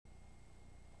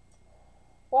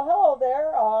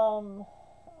there.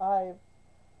 I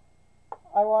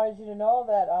I wanted you to know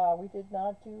that we did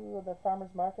not do the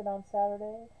farmers market on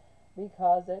Saturday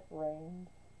because it rained,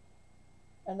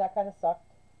 and that kind of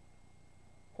sucked.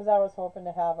 Because I was hoping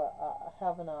to have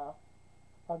having a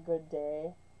good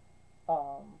day.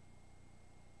 Um,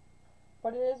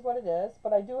 but it is what it is.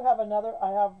 But I do have another.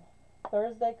 I have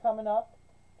Thursday coming up.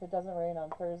 If it doesn't rain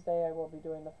on Thursday, I will be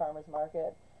doing the farmers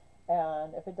market.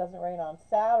 And if it doesn't rain on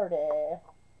Saturday,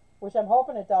 which I'm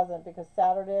hoping it doesn't, because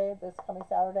Saturday, this coming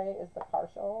Saturday, is the car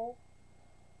show.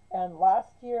 And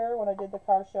last year when I did the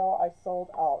car show, I sold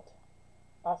out.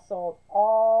 I sold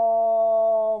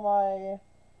all my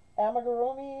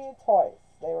amigurumi toys.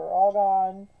 They were all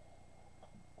gone.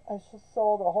 I just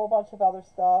sold a whole bunch of other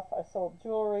stuff. I sold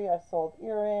jewelry. I sold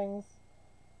earrings,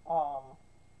 um,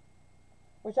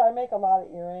 which I make a lot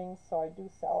of earrings, so I do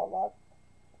sell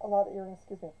a lot of earrings.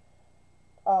 Excuse me.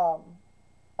 Um,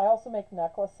 I also make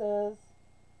necklaces,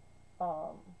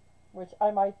 um, which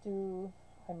I might do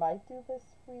this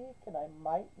week, and I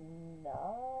might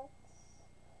not,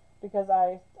 because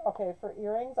okay, for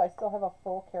earrings, I still have a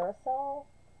full carousel,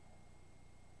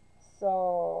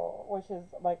 so, which is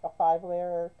like a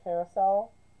 5-layer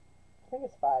carousel. I think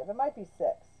it's 5. It might be 6.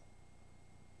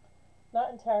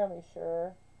 Not entirely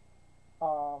sure.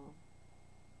 Um,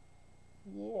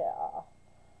 yeah,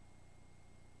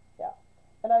 yeah.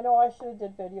 And I know I should have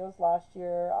did videos last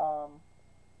year.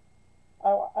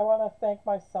 I want to thank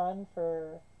my son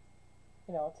for,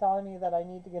 telling me that I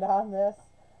need to get on this.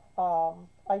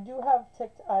 I do have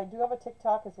a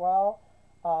TikTok as well.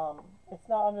 It's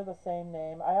not under the same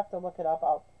name. I have to look it up.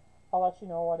 I'll let you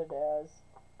know what it is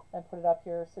and put it up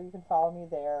here so you can follow me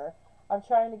there. I'm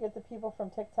trying to get the people from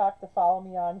TikTok to follow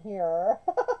me on here.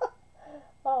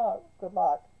 Oh, good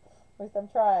luck. At least I'm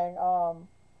trying.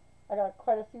 I got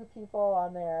quite a few people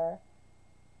on there.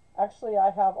 Actually, I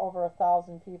have over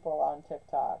 1,000 people on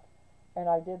TikTok, and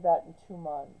I did that in 2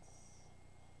 months.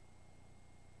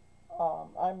 Um,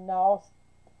 I'm now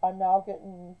I'm now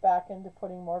getting back into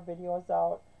putting more videos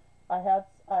out. I had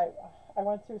I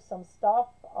went through some stuff.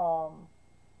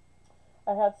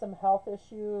 I had some health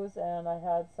issues, and I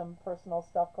had some personal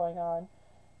stuff going on.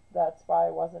 That's why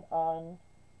I wasn't on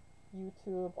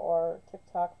YouTube or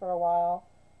TikTok for a while.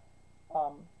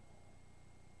 Um,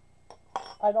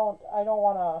 I don't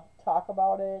want to talk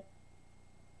about it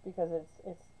because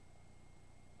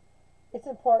it's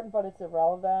important, but it's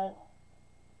irrelevant.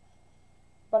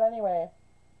 But anyway,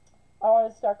 I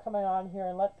want to start coming on here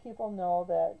and let people know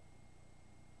that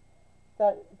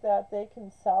they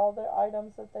can sell their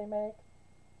items that they make.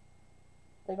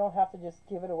 They don't have to just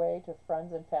give it away to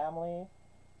friends and family.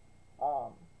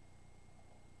 Um,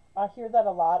 I hear that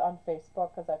a lot on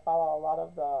Facebook because I follow a lot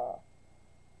of the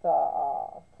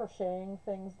crocheting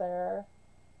things there.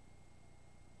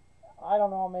 I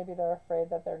don't know, maybe they're afraid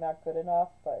that they're not good enough,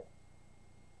 but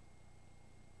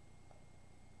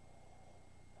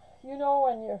you know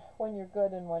when you're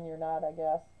good and when you're not, I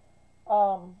guess.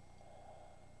 Um,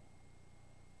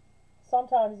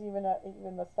 Sometimes even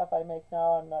the stuff I make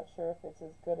now, I'm not sure if it's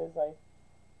as good as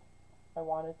I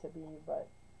want it to be, but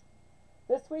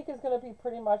this week is going to be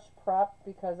pretty much prep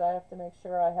because I have to make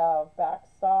sure I have back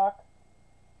stock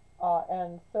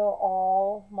and fill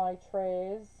all my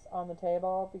trays on the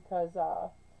table because,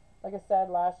 like I said,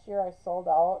 last year I sold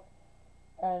out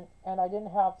and I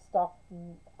didn't have stuff,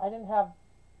 I didn't have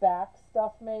back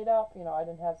stuff made up, I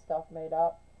didn't have stuff made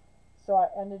up. So I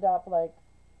ended up like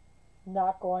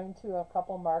not going to a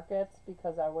couple markets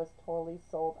because I was totally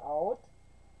sold out.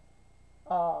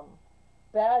 Um,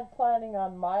 Bad planning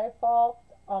on my fault,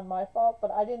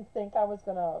 but I didn't think I was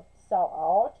gonna sell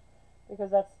out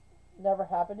because that's never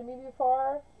happened to me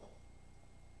before,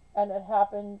 and it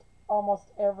happened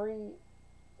almost every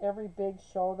big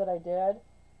show that I did.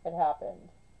 It happened.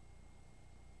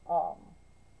 Um,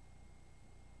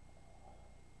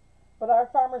 but our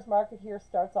farmers market here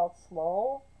starts out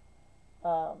slow.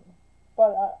 Um,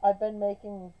 but I've been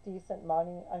making decent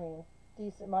money. I mean,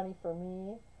 decent money for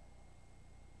me.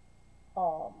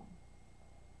 Um,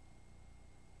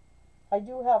 I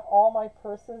do have all my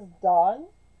purses done,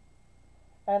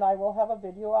 and I will have a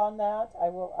video on that. I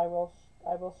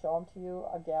will show them to you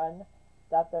again.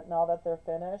 That now that they're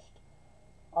finished,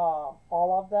 all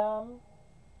of them,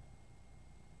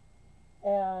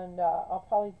 and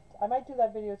I might do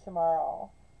that video tomorrow.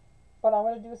 But I'm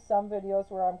going to do some videos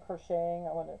where I'm crocheting.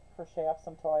 I want to crochet up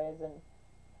some toys and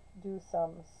do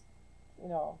some,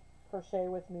 crochet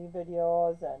with me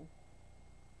videos and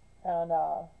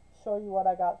show you what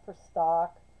I got for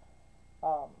stock.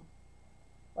 Um,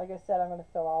 like I said, I'm going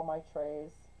to fill all my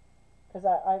trays because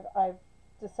I've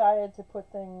decided to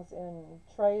put things in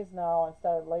trays now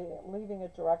instead of leaving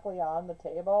it directly on the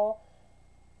table.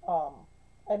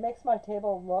 It makes my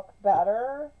table look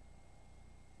better.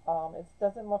 It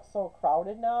doesn't look so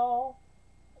crowded now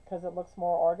because it looks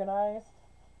more organized.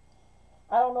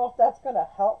 I don't know if that's going to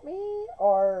help me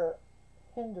or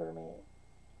hinder me.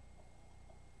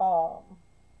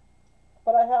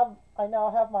 But I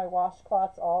now have my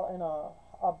washcloths all in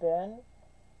a bin,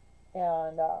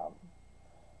 and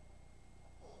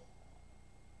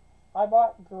I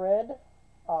bought grid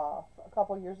a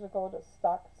couple years ago to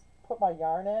put my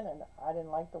yarn in, and I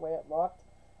didn't like the way it looked,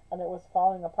 and it was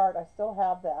falling apart. I still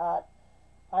have that.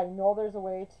 I know there's a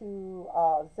way to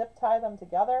zip tie them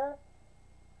together.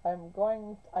 I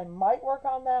might work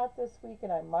on that this week,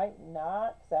 and I might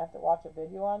not, because I have to watch a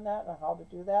video on that and how to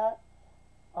do that.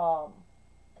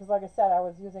 Because like I said, I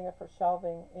was using it for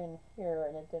shelving in here,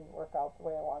 and it didn't work out the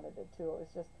way I wanted it to. It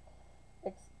was just,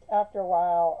 after a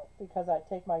while, because I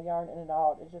take my yarn in and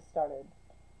out, it just started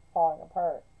falling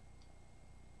apart.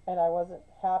 And I wasn't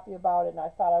happy about it, and I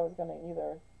thought I was going to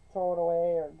either throw it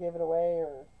away or give it away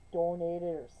or donate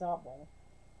it or something.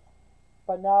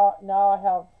 But now I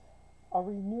have a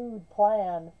renewed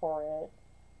plan for it,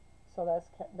 so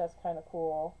that's kind of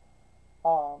cool.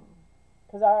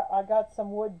 Because I got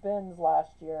some wood bins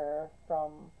last year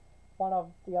from one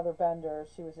of the other vendors.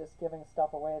 She was just giving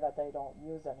stuff away that they don't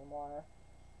use anymore.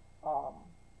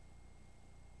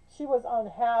 She was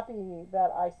unhappy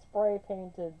that I spray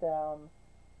painted them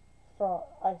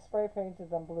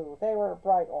blue. They were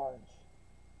bright orange.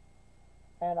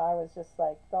 And I was just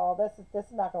like, oh, this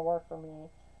is not going to work for me.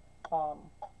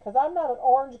 Because I'm not an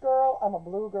orange girl, I'm a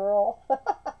blue girl.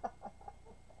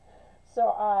 So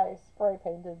I spray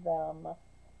painted them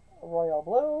royal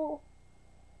blue.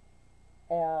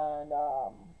 And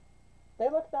they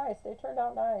look nice. They turned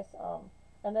out nice.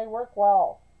 And they work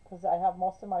well, because I have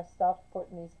most of my stuff put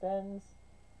in these bins.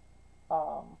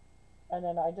 And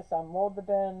then I just unload the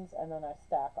bins, and then I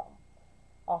stack them.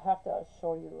 I'll have to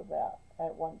show you that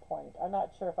at one point. I'm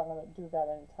not sure if I'm going to do that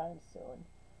anytime soon.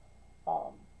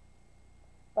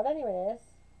 But anyways,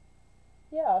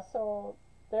 yeah, so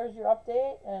there's your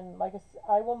update. And like I said,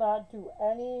 I will not do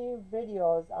any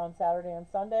videos on Saturday and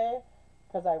Sunday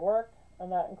because I work, and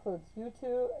that includes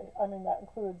YouTube. That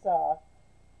includes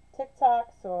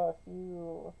TikTok. So if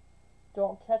you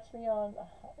don't catch me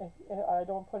if I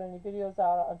don't put any videos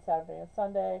out on Saturday and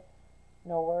Sunday,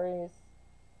 no worries.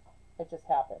 It just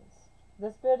happens.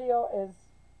 This video is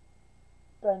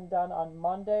been done on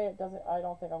Monday. I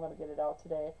don't think I'm going to get it out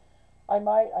today. I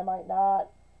might not.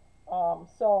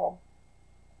 So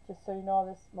just so you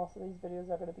know, most of these videos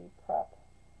are going to be prep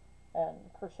and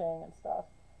crocheting and stuff.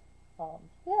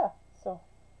 Yeah, so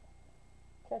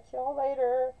catch y'all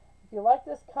later. If you like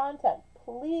this content,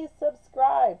 please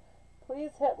subscribe.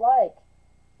 Please hit like.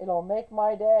 It'll make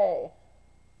my day.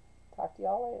 Talk to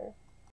y'all later.